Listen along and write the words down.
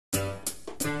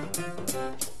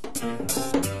Hello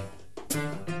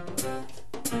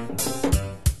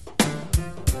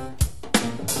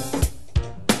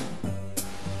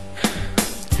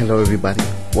everybody,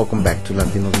 welcome back to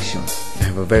Latino Vision. I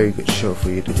have a very good show for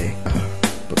you today.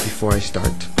 But before I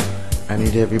start, I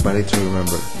need everybody to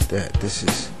remember that this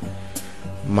is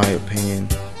my opinion.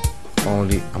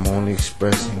 I'm only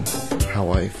expressing how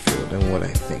I feel and what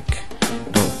I think.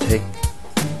 Don't take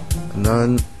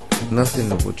nothing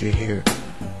of what you hear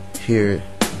here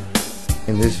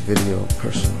in this video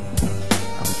personal.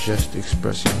 I'm just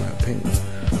expressing my opinion.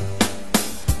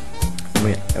 I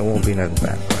mean, it won't be nothing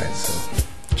bad, right? So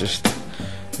just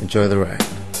enjoy the ride.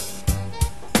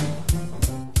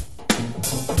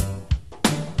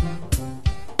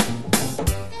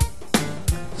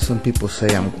 Some people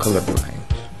say I'm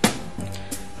colorblind,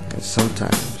 and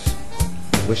sometimes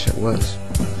I wish I was.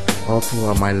 All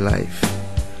throughout my life,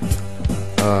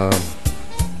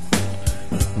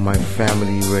 my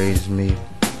family raised me,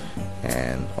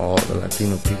 and all the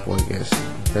Latino people, I guess,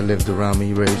 that lived around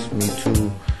me raised me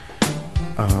to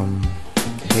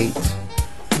hate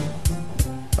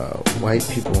white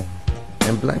people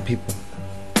and black people.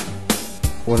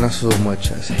 Well, not so much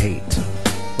as hate,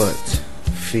 but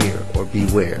fear or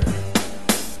beware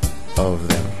of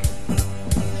them.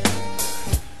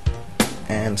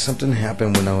 And something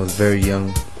happened when I was very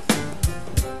young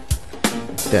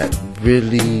that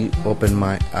really opened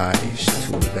my eyes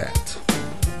to that.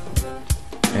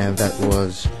 And that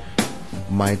was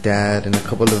my dad and a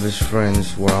couple of his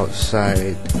friends were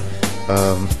outside,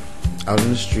 out in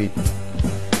the street,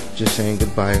 just saying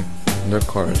goodbye in their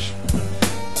cars.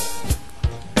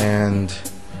 And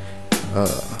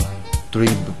 3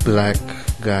 black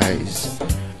guys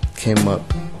came up,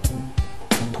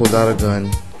 pulled out a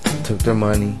gun, took their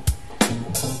money.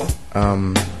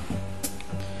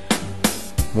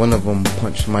 One of them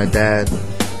punched my dad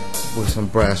with some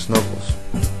brass knuckles,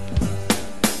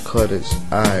 cut his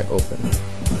eye open,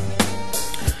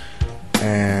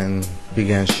 and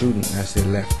began shooting as they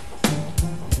left.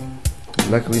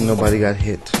 Luckily nobody got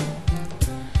hit,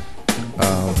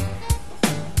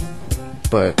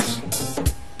 but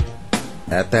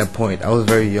at that point, I was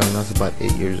very young. I was about 8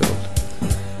 years old,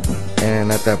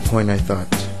 and at that point I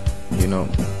thought, you know,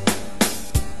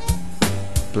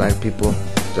 black people,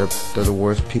 they're the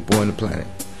worst people on the planet.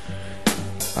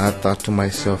 I thought to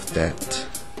myself that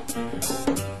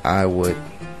I would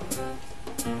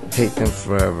hate them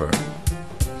forever,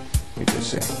 you could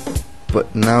say.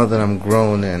 But now that I'm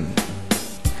grown and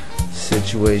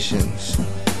situations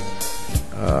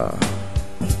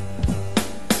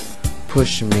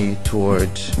push me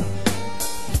towards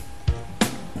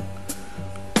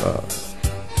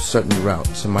certain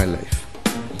routes in my life,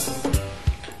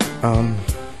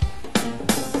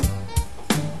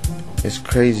 it's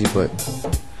crazy, but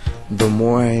the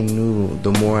more I knew,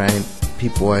 the more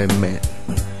people I met,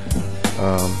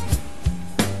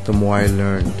 the more I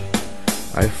learned.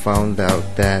 I found out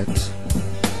that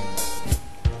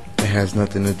it has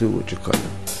nothing to do with your color.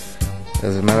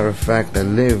 As a matter of fact, I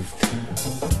lived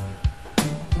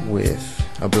with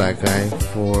a black guy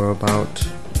for about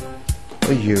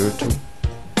a year or 2,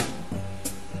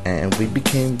 and we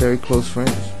became very close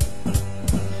friends.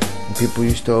 And people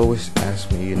used to always ask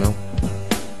me, you know,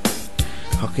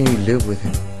 how can you live with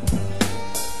him?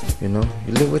 You know,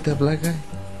 you live with that black guy?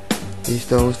 They used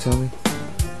to always tell me,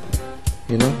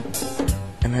 you know.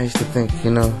 And I used to think, you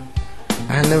know,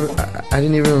 I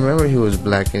didn't even remember he was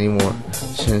black anymore,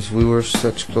 since we were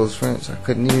such close friends. I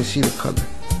couldn't even see the color.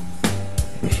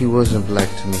 He wasn't black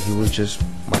to me. He was just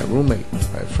my roommate,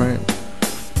 my friend.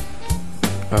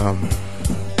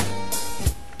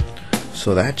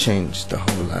 So that changed a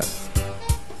whole lot,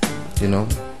 you know.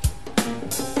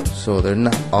 So they're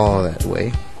not all that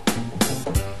way.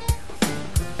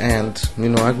 And, you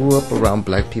know, I grew up around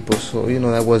black people, so, you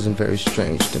know, that wasn't very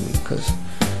strange to me, because,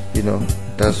 you know,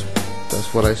 that's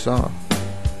what I saw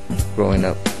growing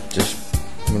up. Just,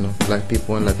 you know, black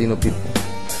people and Latino people.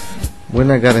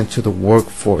 When I got into the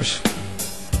workforce,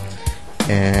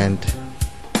 and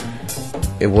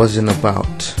it wasn't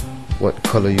about what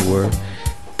color you were,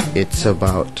 it's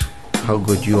about how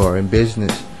good you are in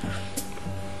business,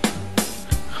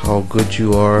 how good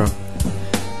you are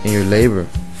in your labor.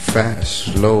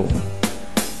 Fast, slow,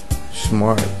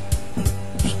 smart,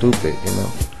 stupid, you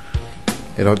know.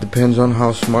 It all depends on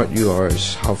how smart you are,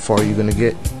 is how far you're gonna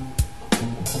get.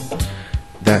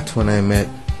 That's when I met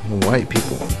white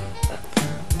people,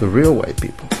 the real white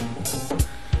people,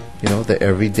 you know, the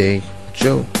everyday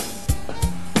Joe.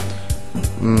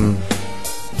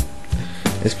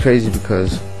 It's crazy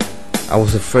because I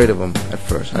was afraid of him at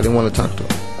first. I didn't want to talk to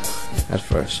him at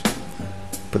first.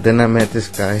 But then I met this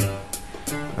guy.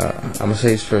 I'm gonna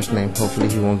say his first name. Hopefully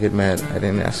he won't get mad. I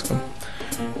didn't ask him.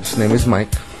 His name is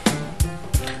Mike.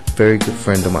 Very good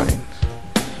friend of mine.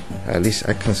 At least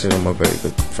I consider him a very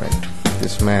good friend.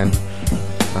 This man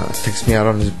takes me out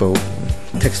on his boat,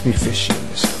 takes me fishing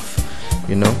and stuff.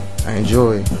 You know, I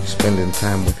enjoy spending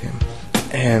time with him.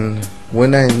 And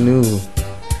when I knew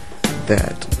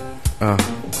that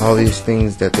all these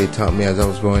things that they taught me as I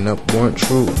was growing up weren't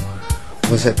true,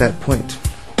 was at that point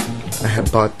I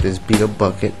had bought this beat up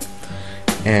bucket,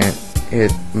 and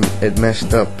it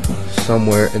messed up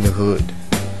somewhere in the hood.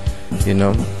 You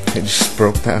know, it just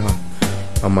broke down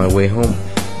on my way home,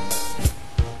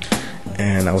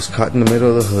 and I was caught in the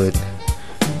middle of the hood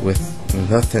with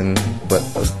nothing but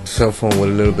a cell phone with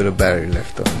a little bit of battery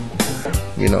left on.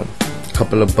 You know, a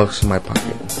couple of bucks in my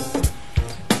pocket.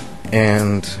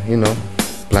 And you know,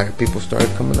 black people started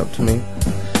coming up to me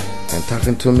and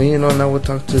talking to me, you know, and I would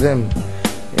talk to them.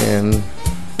 And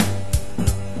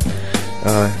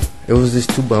it was these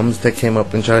two bums that came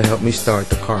up and tried to help me start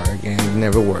the car again. It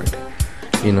never worked,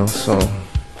 you know. So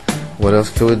what else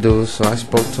could we do? So I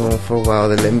spoke to them for a while.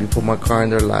 They let me put my car in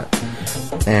their lot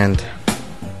and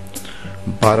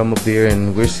bought them a beer,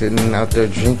 and we're sitting out there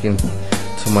drinking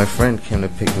till my friend came to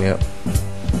pick me up.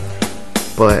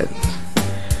 But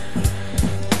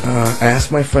I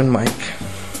asked my friend Mike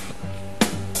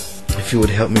if he would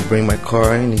help me bring my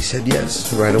car in. He said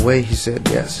yes. Right away he said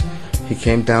yes. He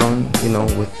came down, you know,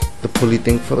 with the pulley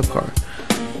thing for the car,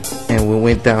 and we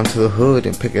went down to the hood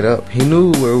and picked it up. He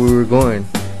knew where we were going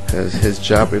because his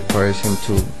job requires him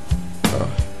to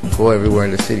go everywhere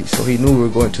in the city, so he knew we were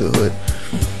going to the hood.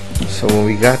 So when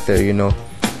we got there, you know,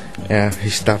 he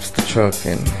stops the truck,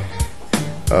 and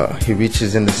he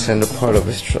reaches in the center part of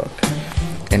his truck,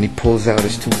 and he pulls out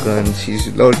his two guns. He's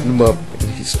loading them up, and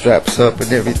he straps up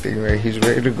and everything, right? He's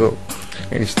ready to go.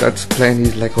 And he starts playing.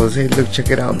 He's like, Jose, look, check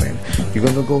it out, man. You're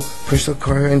gonna go push the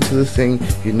car into the thing,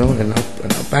 you know, and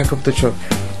I'll back up the truck.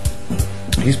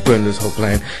 He's putting this whole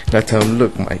plan. And I tell him,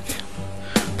 look, Mike,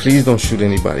 please don't shoot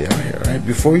anybody out here, right?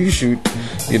 Before you shoot,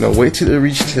 you know, wait till they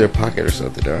reach to their pocket or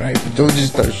something, all right? But don't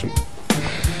just start shooting.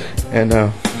 And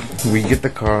we get the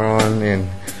car on, and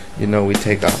you know, we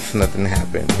take off. Nothing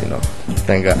happened, you know,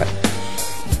 thank God.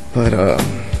 But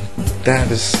that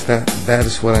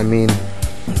is what I mean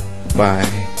by,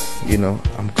 you know,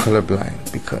 I'm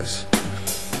colorblind, because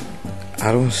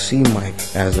I don't see Mike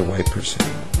as a white person.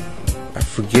 I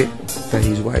forget that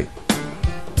he's white.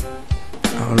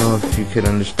 I don't know if you could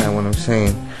understand what I'm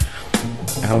saying.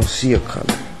 I don't see a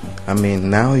color. I mean,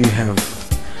 now you have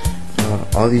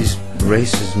all these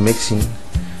races mixing.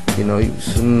 You know,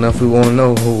 soon enough we won't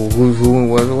know who's who and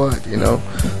what's what, you know.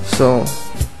 So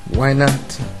why not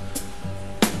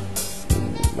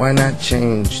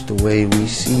change the way we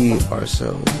see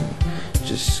ourselves?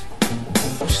 Just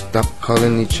stop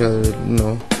calling each other, you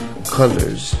know,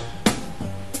 colors.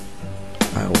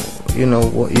 You know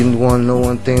what? You want to know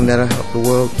one thing that'll help the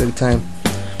world big time?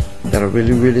 That'll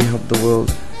really, really help the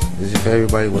world is if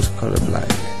everybody was colorblind.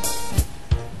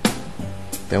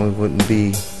 Then we wouldn't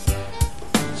be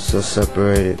so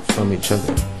separated from each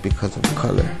other because of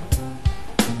color.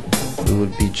 We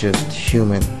would be just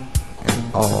human,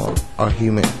 and all are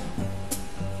human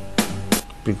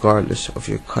regardless of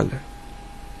your color.